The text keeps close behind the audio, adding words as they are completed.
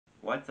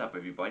What's up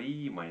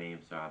everybody, my name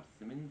is Rob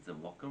Simmons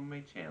and welcome to my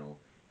channel.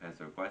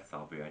 As a request,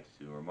 I'll be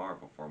reacting to Rimar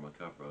perform a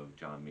cover of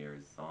John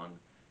Mayer's song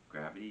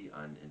Gravity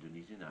on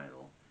Indonesian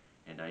Idol.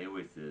 And I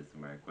always do this in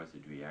my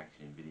requested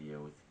reaction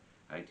videos.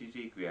 I do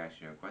take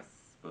reaction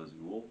requests, but as a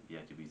rule, you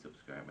have to be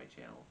subscribed to my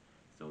channel.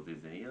 So if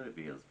there's any other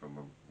videos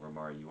from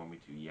Rimar you want me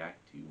to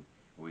react to,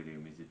 or whether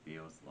music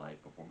videos,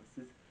 live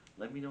performances,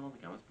 let me know in the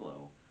comments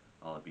below.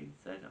 All that being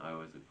said, I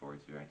always look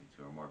forward to reacting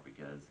to Rimar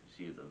because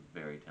she is a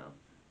very talented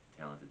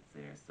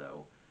singer,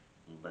 so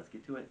let's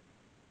get to it.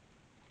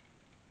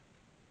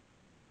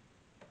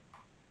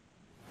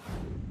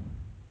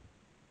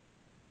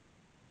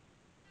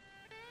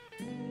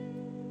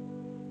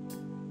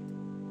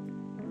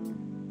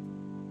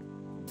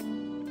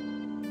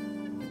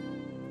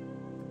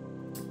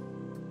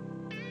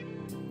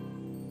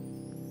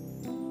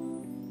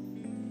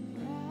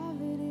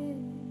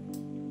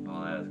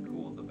 Oh, that is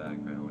cool in the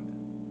background.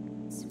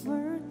 It's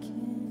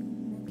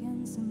working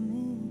against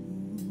me,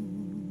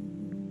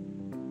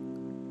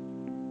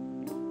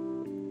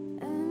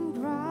 and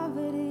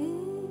gravity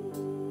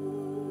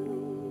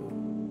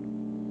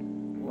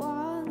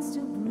wants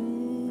to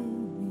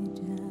bring me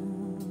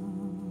down.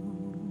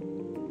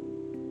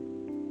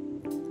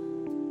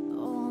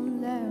 I'll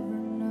never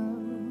know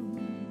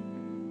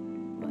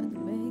what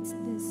makes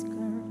this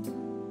girl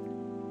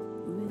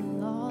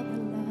with all the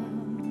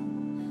love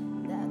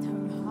that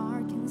her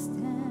heart can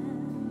stand.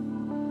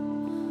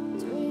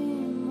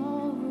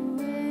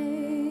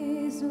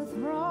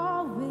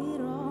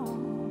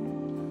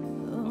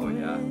 Oh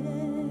yeah.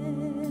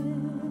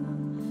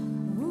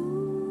 Ooh,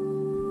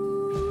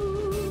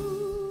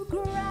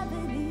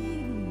 gravity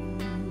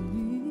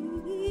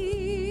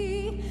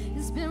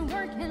has been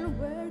working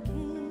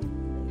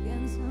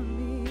against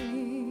me.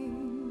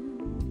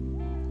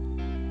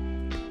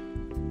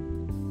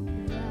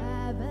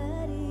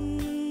 Gravity,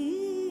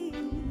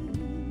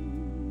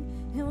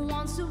 it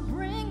wants to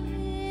bring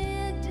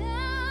me down.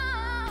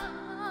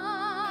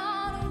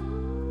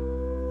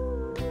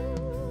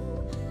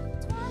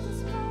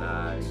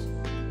 Nice.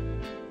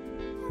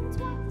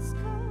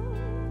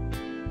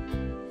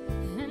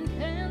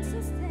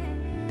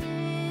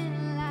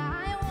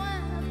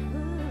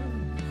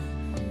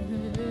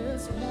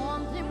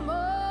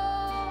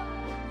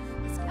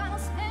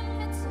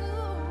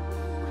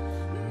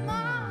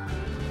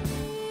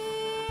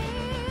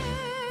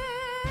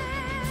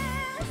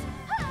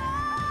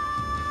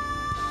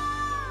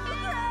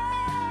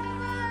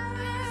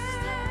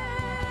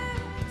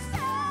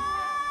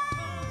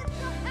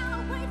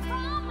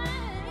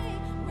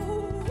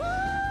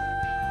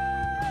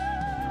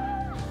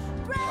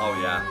 Oh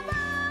yeah.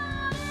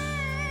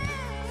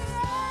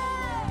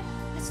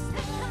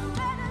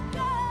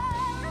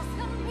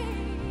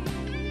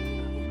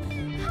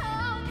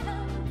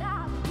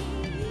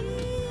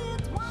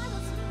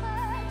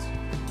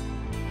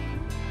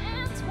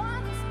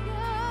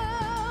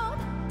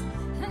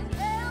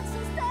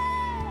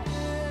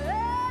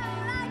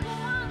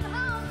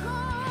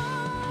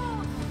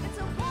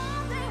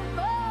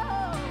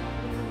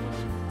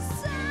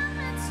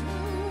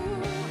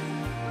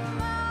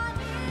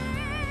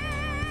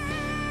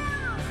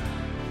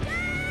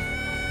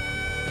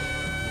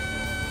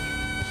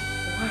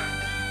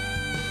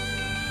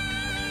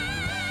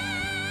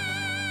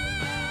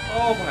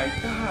 Oh my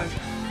gosh.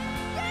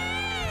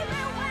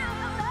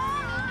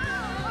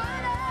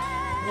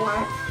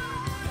 What?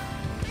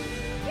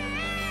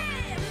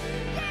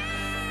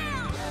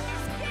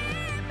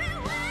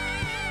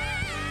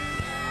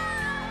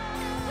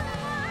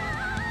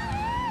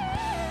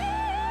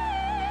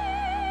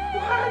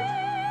 What?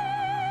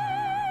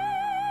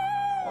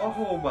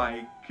 Oh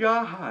my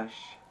gosh.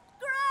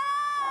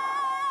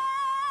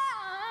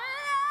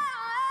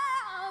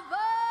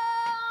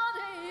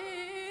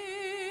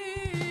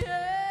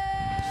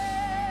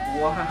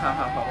 Wow.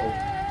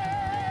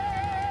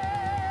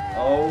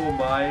 Oh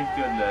my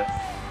goodness.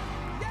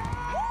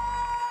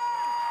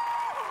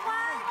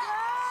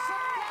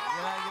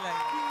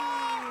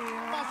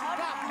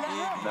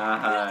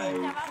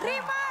 Nice.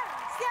 Rimar,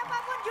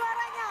 siapapun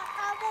juaranya,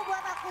 kamu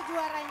buat aku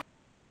juaranya.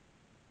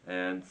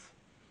 And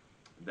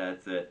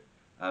that's it.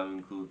 I would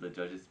include the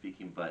judges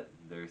speaking, but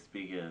they're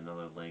speaking in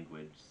another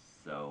language,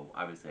 so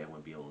obviously I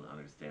wouldn't be able to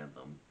understand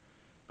them.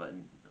 But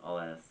all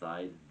that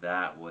aside,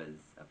 that was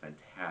a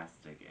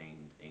fantastic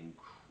and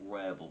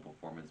incredible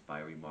performance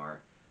by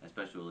Rimar,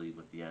 especially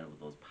with the end with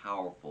those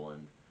powerful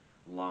and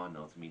long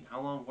notes. I mean,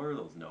 how long were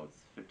those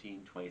notes?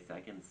 15, 20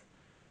 seconds?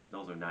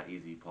 Those are not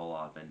easy to pull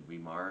off, and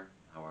Rimar,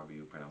 however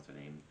you pronounce her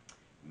name,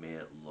 made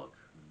it look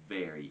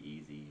very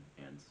easy,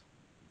 and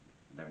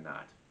they're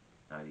not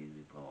easy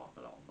to pull off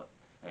at all. But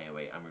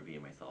anyway, I'm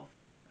repeating myself.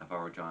 If I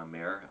were John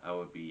Mayer, I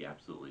would be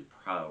absolutely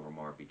proud of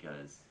Rimar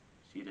because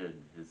she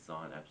did his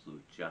song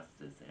absolute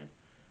justice, and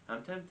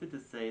I'm tempted to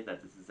say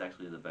that this is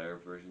actually the better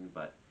version,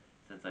 but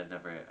since I've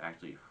never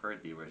actually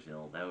heard the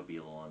original, that would be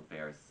a little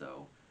unfair,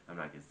 so I'm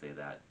not going to say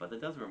that. But that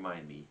does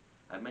remind me,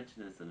 I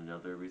mentioned this in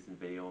another recent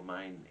video of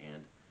mine,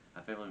 and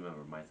a family member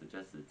of mine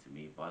suggested it to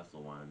me, but I also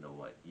want to know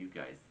what you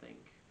guys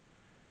think.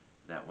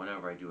 that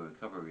whenever I do a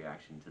cover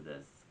reaction to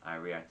this, I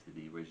react to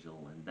the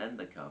original and then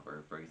the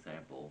cover. For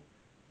example,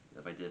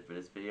 if I did for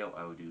this video,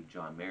 I would do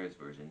John Mayer's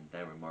version,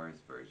 then Rimar's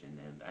version,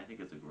 and I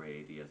think it's a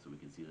great idea so we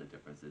can see the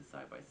differences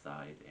side by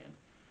side. And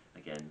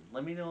again,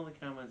 let me know in the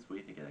comments what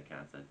you think of that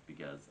concept,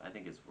 because I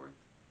think it's worth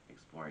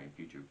exploring in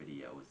future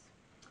videos.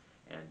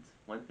 And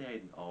one thing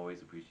I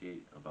always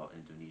appreciate about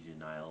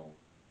Indonesian Idol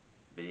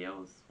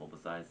videos, well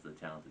besides the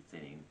talented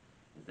singing,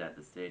 is that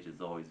the stage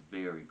is always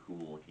very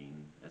cool looking,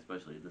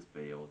 especially this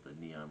video with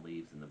the neon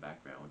leaves in the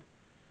background.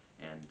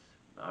 And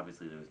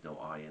obviously there's no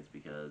audience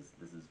because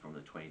this is from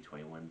the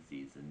 2021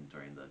 season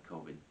during the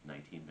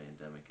COVID-19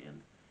 pandemic,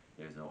 and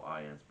there's no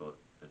audience, but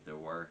if there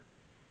were,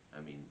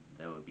 I mean,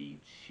 that would be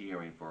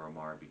cheering for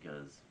Rimar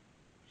because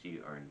she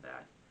earned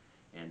that.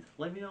 And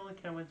let me know in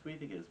the comments what you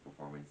think of this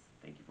performance.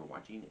 Thank you for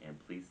watching, and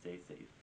please stay safe.